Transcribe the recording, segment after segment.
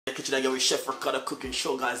The kitchen again with Chef Ricardo cooking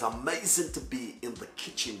show, guys. Amazing to be in the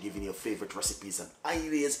kitchen giving you favorite recipes and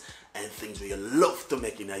ideas and things where you love to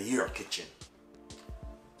make in your kitchen.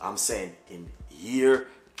 I'm saying in your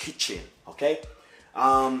kitchen, okay?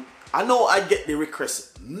 I know I get the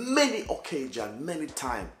request many occasions, many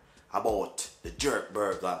times about the jerk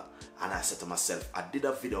burger, and I said to myself, I did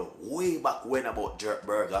a video way back when about jerk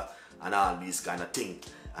burger and all these kind of things.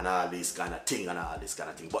 And all this kind of thing and all this kind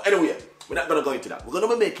of thing. But anyway, we're not gonna go into that. We're gonna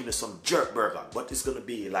be making some jerk burger, but it's gonna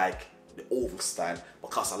be like the oval style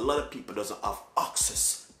because a lot of people doesn't have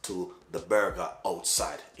access to the burger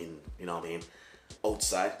outside. You know what I mean?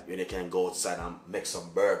 Outside, when you can go outside and make some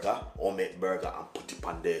burger or make burger and put it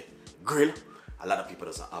on the grill. A lot of people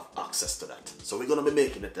doesn't have access to that. So we're gonna be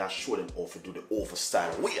making it and show them how to do the oval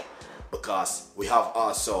style way, because we have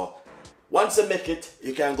also. Once you make it,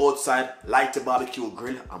 you can go outside, light the barbecue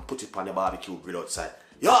grill and put it on the barbecue grill outside.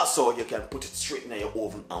 You can put it straight in your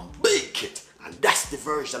oven and bake it. And that's the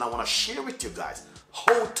version I want to share with you guys.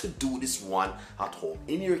 How to do this one at home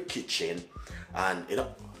in your kitchen and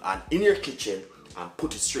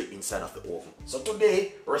put it straight inside of the oven. So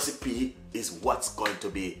today recipe is what's going to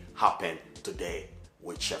be happen today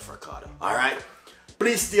with Chef Ricardo. Alright?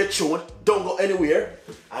 Please stay tuned. Don't go anywhere.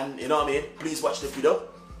 And you know what I mean? Please watch the video.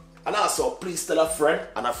 And also, please tell a friend,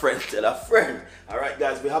 and a friend tell a friend. Alright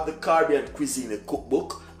guys, we have the Caribbean Cuisine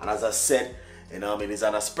cookbook. And as I said, you know what I mean, it's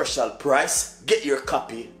on a special price. Get your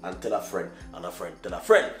copy and tell a friend, and a friend tell a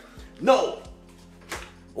friend. Now,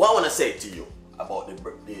 what I want to say to you about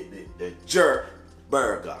the jerk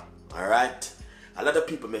burger. Alright? A lot of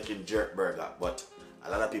people making jerk burger, but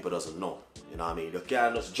a lot of people doesn't know. You know what I mean? You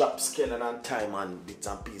can't just drop skeleton and thyme and bits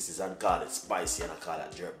and pieces and call it spicy and I call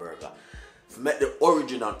it jerk burger. Make the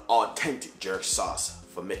original authentic jerk sauce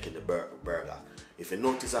for making the burger. If you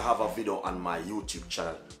notice, I have a video on my YouTube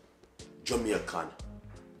channel, Jamaican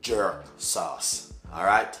jerk sauce.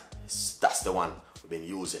 Alright, that's the one we've been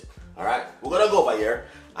using. Alright, we're gonna go over here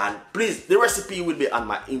and please, the recipe will be on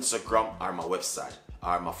my Instagram or my website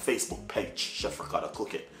or my Facebook page, Chef Ricardo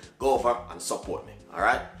Cooking. Go over and support me.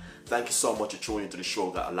 Alright, thank you so much for tuning into the show.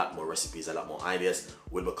 We got a lot more recipes, a lot more ideas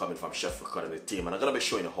will be coming from Chef Ricardo and the team, and I'm gonna be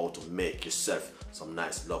showing you how to make yourself some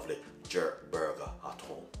nice, lovely jerk burger at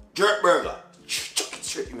home. Jerk burger, chuck it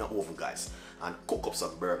straight in the oven, guys, and cook up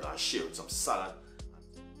some burger and share with some salad.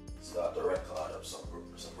 Start to record up some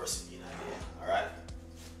recipe in here. All right,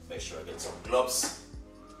 make sure I get some gloves.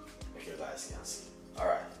 Make you guys can see. All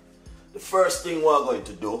right, the first thing we're going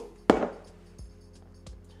to do,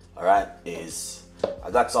 all right, is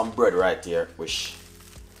I got some bread right here, which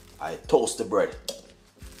I toast the bread.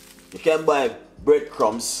 You can buy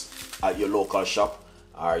breadcrumbs at your local shop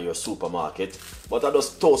or your supermarket, but I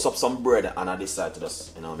just toast up some bread and I decide to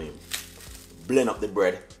just, you know what I mean, blend up the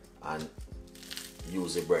bread and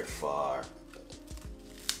use the bread for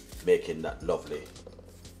making that lovely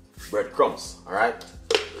breadcrumbs. Alright?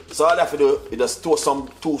 So all I have to do is just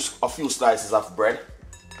toast a few slices of bread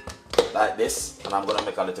like this, and I'm gonna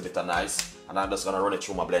make a little bit of nice, and I'm just gonna run it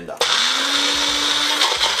through my blender.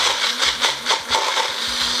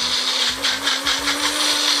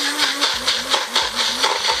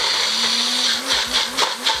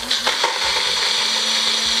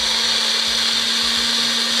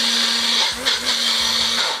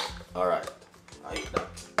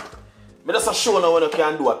 Just show you what you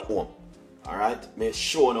can do at home. Alright? Me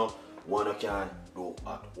show you what you can do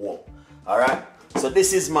at home. Alright? So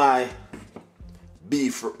this is my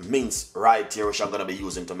beef mince right here, which I'm gonna be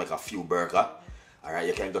using to make a few burger. Alright,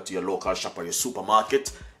 you can go to your local shop or your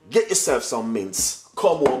supermarket, get yourself some mince,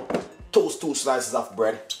 come home, toast 2 slices of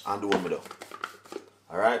bread, and do what we do.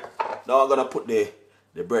 Alright? Now I'm gonna put the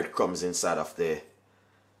breadcrumbs inside of the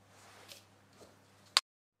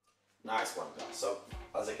nice one, guys. So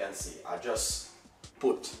as you can see, I just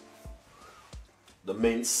put the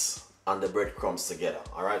mince and the breadcrumbs together.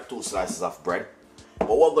 Alright, 2 slices of bread. But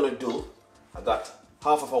what I'm gonna do, I got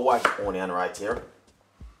half of a white onion right here,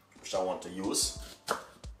 which I want to use.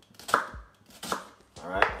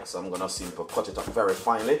 Alright, so I'm gonna simply cut it up very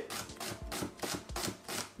finely.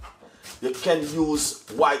 You can use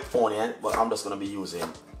white onion, but I'm just gonna be using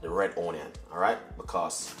the red onion, alright,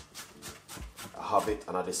 because I have it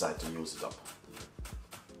and I decide to use it up.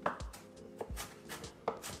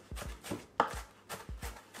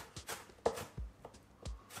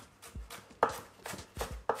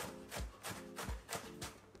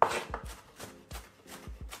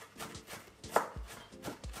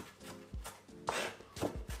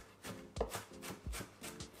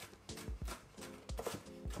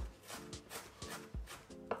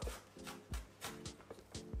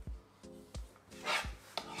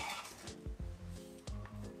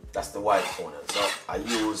 That's the white onion. So I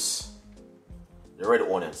use the red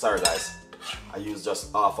onion. Sorry guys. I use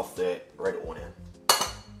just half of the red onion.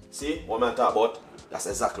 See what I'm talking about? That's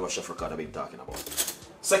exactly what Chef Ricardo been talking about.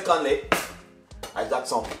 Secondly, I got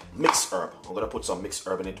some mixed herb. I'm gonna put some mixed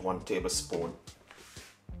herb in it, 1 tablespoon.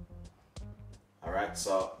 Alright,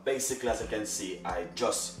 so basically as you can see, I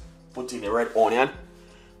just put in the red onion.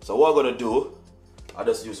 So what I'm gonna do, I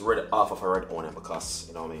just use half of a red onion because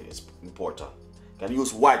you know what I mean, it's important. You can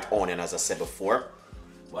use white onion as I said before,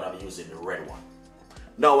 but I'm using the red one.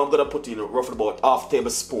 Now I'm gonna put in roughly about half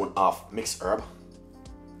tablespoon of mixed herb.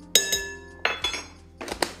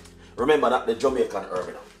 Remember that the Jamaican herb,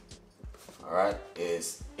 you know, alright,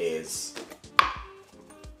 is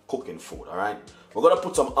cooking food, alright. We're gonna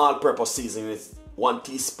put some all-purpose seasoning. It's 1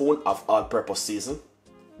 teaspoon of all-purpose season.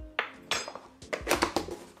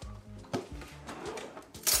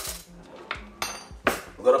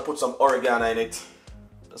 We're gonna put some oregano in it.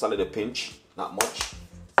 Just a little pinch, not much.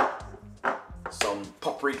 Some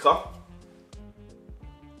paprika.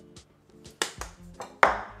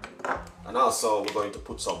 And also we're going to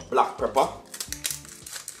put some black pepper.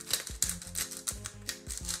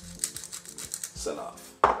 Sell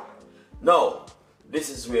off. Now, this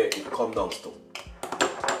is where it comes down to.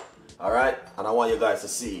 Alright, and I want you guys to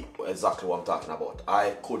see exactly what I'm talking about.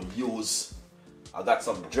 I got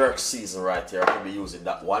some jerk season right here. I could be using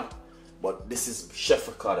that one. But this is Chef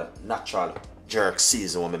Ricardo natural jerk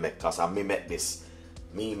season when we make, because I make this.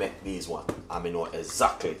 Me make these one. And I know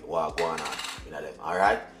exactly what's going on in them.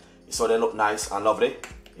 Alright? So they look nice and lovely.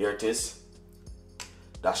 Here it is.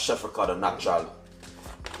 That's Chef Ricardo natural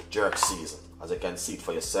jerk season. As you can see it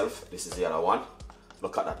for yourself. This is the other one.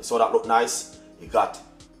 Look at that. So that look nice. You got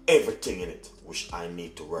everything in it which I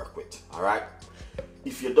need to work with. Alright?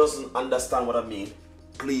 If you doesn't understand what I mean,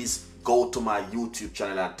 please go to my YouTube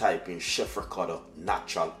channel and type in Chef Ricardo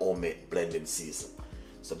natural homemade blending season.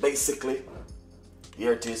 So basically,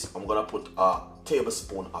 here it is. I'm gonna put a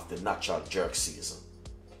tablespoon of the natural jerk season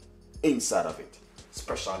inside of it.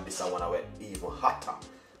 Especially this one I went even hotter.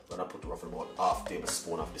 I'm gonna put roughly about half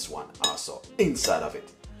tablespoon of this one also inside of it.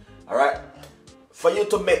 Alright? For you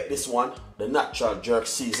to make this one, the natural jerk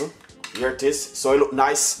season, here it is. So it look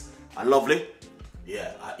nice and lovely.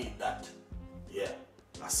 Yeah, I eat that. Yeah.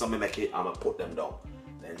 As some make it, I'm gonna put them down.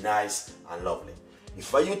 They're nice and lovely. If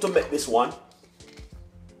for you to make this one,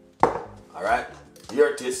 alright, here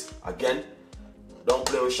it is. Again, don't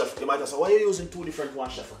play with Chef. You might say, why are you using 2 different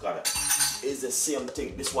ones, Chef Ricardo? It's the same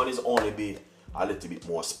thing. This one is only be a little bit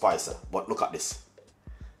more spicy. But look at this.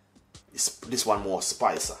 This one more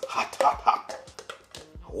spicy. Hot, hot, hot.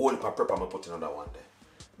 A whole heap of pepper I'm gonna put in another one there.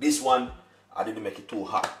 This one, I didn't make it too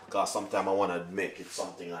hot because sometimes I want to make it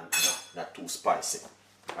something and not too spicy.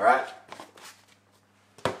 Alright?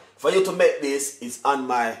 For you to make this is on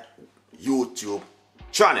my YouTube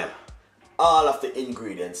channel. All of the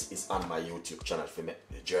ingredients is on my YouTube channel for make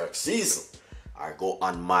the jerk season. I go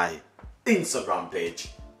on my Instagram page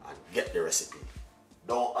and get the recipe.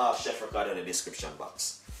 Don't ask Chef Ricardo in the description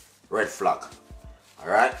box. Red flag.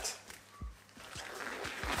 Alright?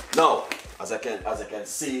 Now, as I can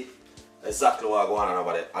see exactly what going on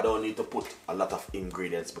over there, I don't need to put a lot of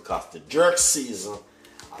ingredients because the jerk season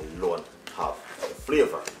alone have the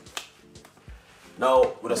flavor.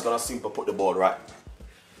 Now we're just gonna simply put the bowl right.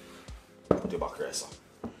 Put it back here, so.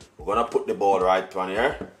 We're gonna put the bowl right on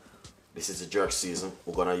here. This is the jerk season.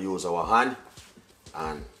 We're gonna use our hand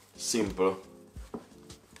and simple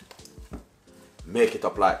make it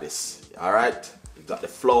up like this. Alright? You got the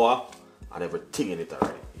flour and everything in it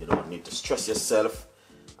already. You don't need to stress yourself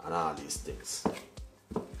and all these things.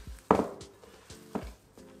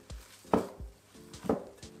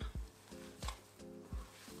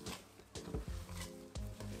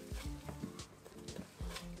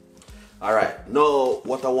 Alright, now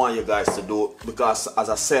what I want you guys to do, because as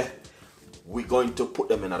I said, we're going to put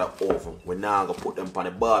them in the oven. We're now going to put them on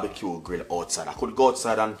the barbecue grill outside. I could go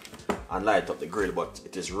outside and light up the grill, but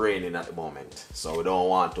it is raining at the moment, so we don't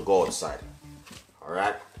want to go outside.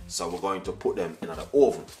 Alright, so we're going to put them in the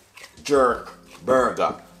oven. Jerk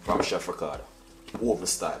burger from Chef Ricardo, oven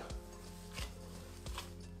style.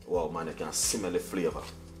 Wow man, you can smell the flavor.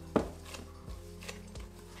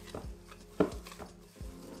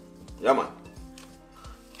 Yeah man.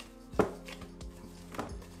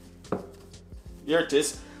 Here it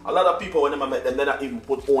is. A lot of people when they make them, they don't even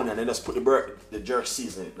put onion, they just put the jerk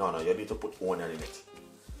seasoning. No, you need to put onion in it.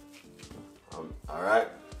 Alright,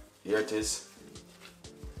 here it is.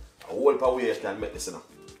 A whole heap of ways you can make this, you know.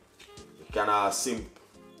 You can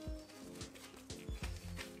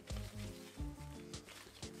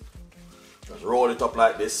just roll it up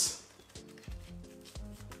like this.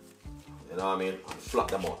 You know what I mean? And flat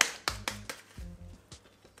them out.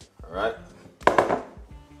 Alright?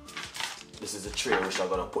 This is the tray which I'm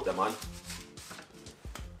gonna put them on.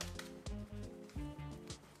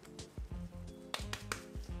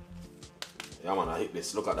 Yeah man, I hit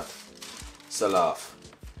this. Look at that. Sell off.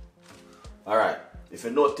 Alright. If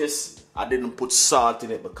you notice, I didn't put salt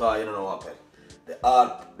in it because you don't know what happened.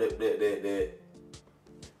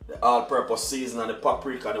 The all-purpose season and the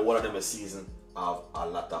paprika and the one of them season have a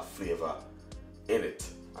lot of flavor in it.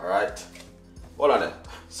 Alright? Hold on there.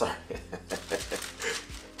 Sorry.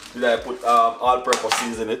 Did I put all-purpose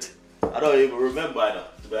season in it? I don't even remember now,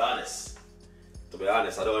 to be honest. To be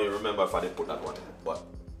honest, I don't even remember if I did put that one in it, but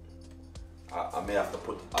I may have to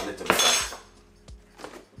put a little bit of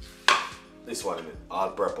this one in it,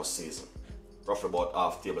 all-purpose season. Roughly about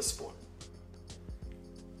half tablespoon.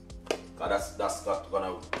 That's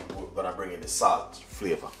gonna bring in the salt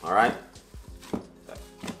flavor, alright?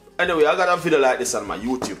 Anyway, I got a video like this on my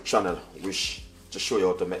YouTube channel, which to show you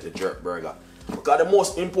how to make the jerk burger. Because the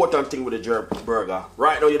most important thing with the jerk burger,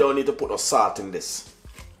 right now you don't need to put no salt in this.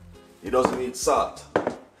 It doesn't need salt.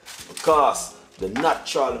 Because the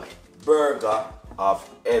natural burger have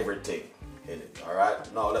everything in it,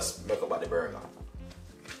 alright? Now let's make up the burger.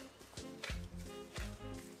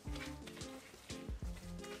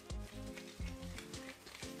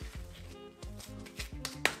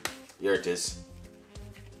 Here it is.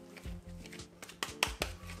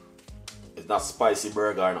 It's not spicy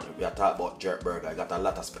burger or nothing. We are talking about jerk burger. I got a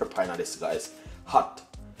lot of pepper in this, guys. Hot.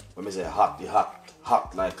 When I say hot, the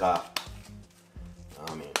hot like a,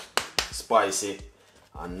 I mean, spicy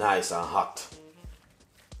and nice and hot.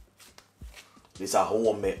 This is a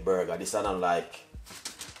homemade burger. This is not like,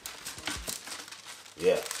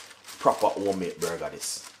 yeah, proper homemade burger.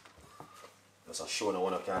 This. That's a show now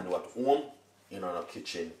what I can do at home in our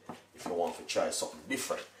kitchen if you want to try something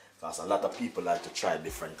different. Because a lot of people like to try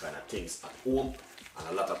different kind of things at home, and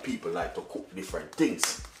a lot of people like to cook different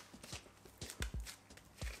things.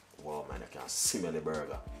 Wow man, I can smell the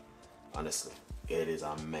burger. Honestly, it is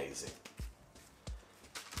amazing.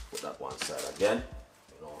 Put that one side again.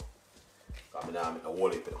 You know, come down, make a whole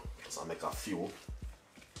heap, you know. So I make a few.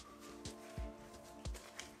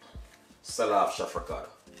 Sell off Chef Ricardo.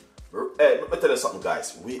 Hey, let me tell you something,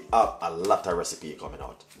 guys. We have a lot of recipe coming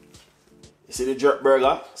out. You see the jerk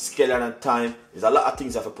burger, scallion and thyme. There's a lot of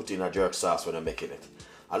things you have to put in a jerk sauce when you're making it.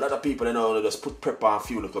 A lot of people, you know, just put pepper and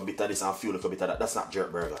few little bit of this and few little bit of that. That's not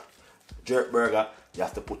jerk burger. Jerk burger, you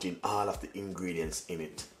have to put in all of the ingredients in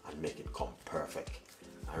it and make it come perfect.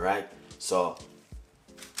 Alright? So,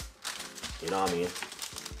 you know what I mean?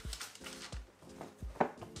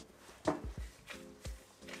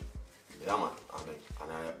 Yeah man,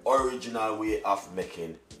 an original way of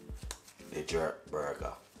making the jerk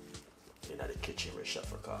burger in the kitchen with Chef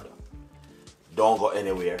Ricardo. Don't go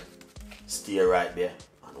anywhere. Stay right there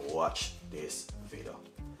and watch this video.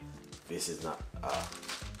 This is not a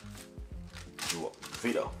joke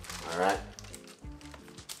video, alright?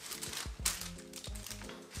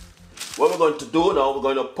 What we're going to do now, we're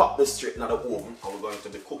going to pop this straight in the oven and we're going to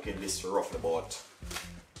be cooking this roughly about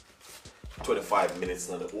 25 minutes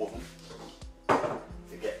in the oven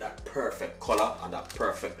to get that perfect color and that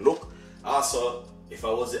perfect look. Also, if I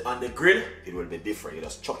was on the grill, it will be different. You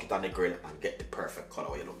just chuck it on the grill and get the perfect color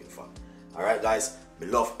what you're looking for. Alright guys, we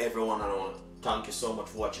love everyone and I want to thank you so much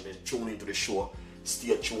for watching and tuning into the show.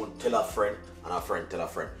 Stay tuned, tell a friend, and a friend tell a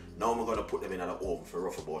friend. Now we're going to put them in the oven for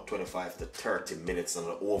roughly about 25 to 30 minutes in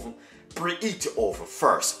the oven. Preheat your oven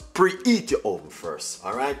first. Preheat your oven first.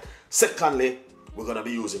 Alright? Secondly, we're going to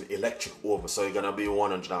be using electric oven. So you're going to be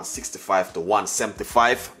 165 to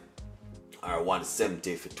 175 or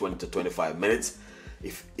 170 for 20 to 25 minutes.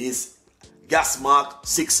 If it's gas mark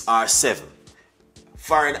 6 or 7.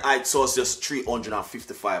 Fahrenheit Celsius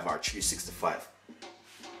 355 or 365.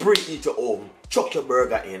 Preheat your oven, chuck your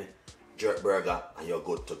burger in, jerk burger, and you're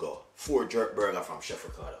good to go. 4 jerk burger from Chef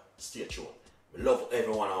Ricardo. Stay tuned. We love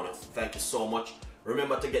everyone on it. Thank you so much.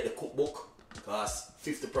 Remember to get the cookbook, because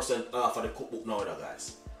 50% off of the cookbook now,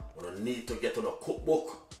 guys. We don't need to get to the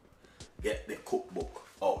cookbook. Get the cookbook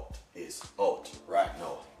out. Is out right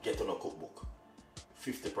now. Get to the cookbook.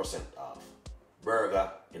 50% off. Burger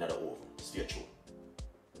in the oven. Stay tuned.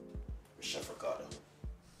 With Chef Ricardo.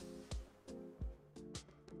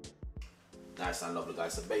 Nice and lovely,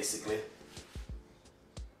 guys. So basically,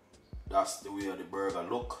 that's the way the burger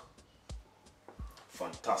look.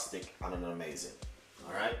 Fantastic and amazing.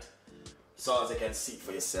 Alright? So as you can see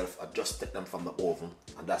for yourself, I just take them from the oven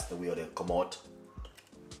and that's the way they come out.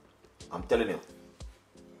 I'm telling you.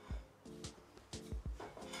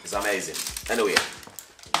 It's amazing. Anyway,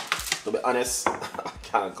 to be honest, I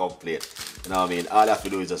can't complain. You know what I mean? All you have to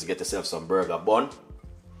do is just get yourself some burger bun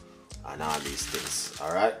and all these things.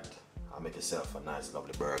 Alright? I'll make yourself a nice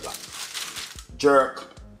lovely burger.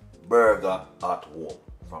 Jerk burger at home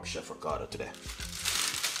from Chef Ricardo today.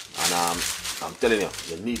 And I'm telling you,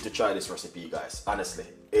 you need to try this recipe, guys. Honestly,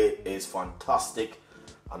 it is fantastic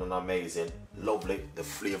and an amazing, lovely, the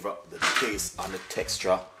flavor, the taste and the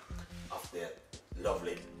texture of the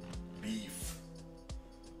lovely beef.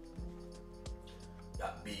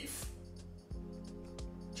 That beef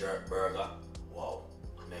jerk burger, wow,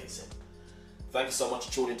 amazing. Thank you so much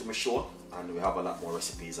for tuning into my show, and we have a lot more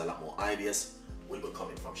recipes, a lot more ideas will be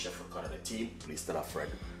coming from Chef Ricardo and the team. Please tell a friend,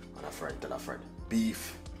 and a friend tell a friend.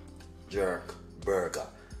 Beef jerk burger,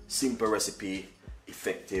 simple recipe,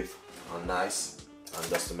 effective and nice, and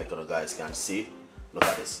just to make sure the guys can see. Look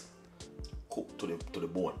at this, cooked to the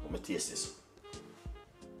bone. Let me taste this.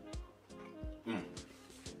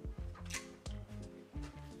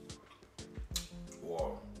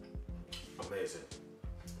 Wow, amazing.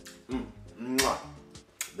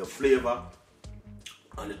 The flavor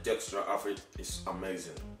and the texture of it is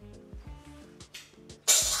amazing.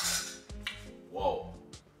 Wow,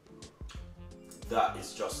 that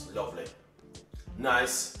is just lovely,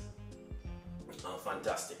 nice and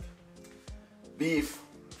fantastic. Beef,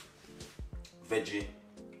 veggie,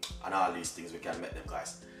 and all these things, we can make them,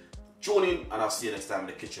 guys. Tune in, and I'll see you next time in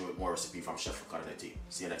the kitchen with more recipe from Chef Ricardo and the team.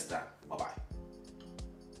 See you next time. Bye bye.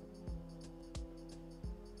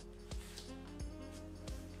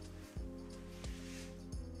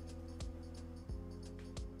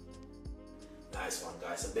 Nice one,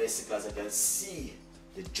 guys. So basically, as you can see,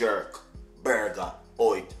 the jerk burger.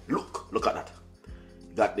 Oh, look at that.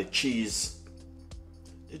 You got the cheese,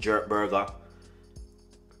 the jerk burger,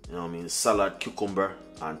 you know what I mean, salad, cucumber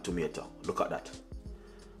and tomato. Look at that.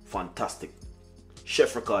 Fantastic.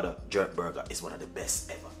 Chef Ricardo jerk burger is one of the best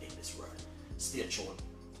ever in this world. Stay tuned.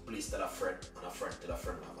 Please tell a friend and a friend tell a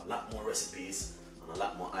friend. We have a lot more recipes and a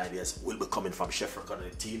lot more ideas will be coming from Chef Ricardo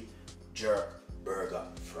and the team. Jerk burger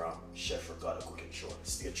from Chef Ricardo Cooking Show.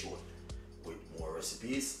 Stay tuned with more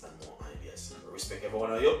recipes and more ideas. I respect every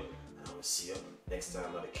one of you, and I will see you next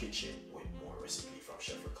time in the kitchen with more recipe from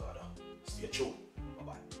Chef Ricardo. Stay tuned. Bye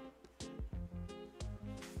bye.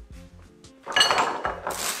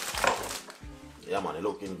 Yeah man, it's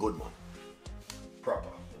looking good, man.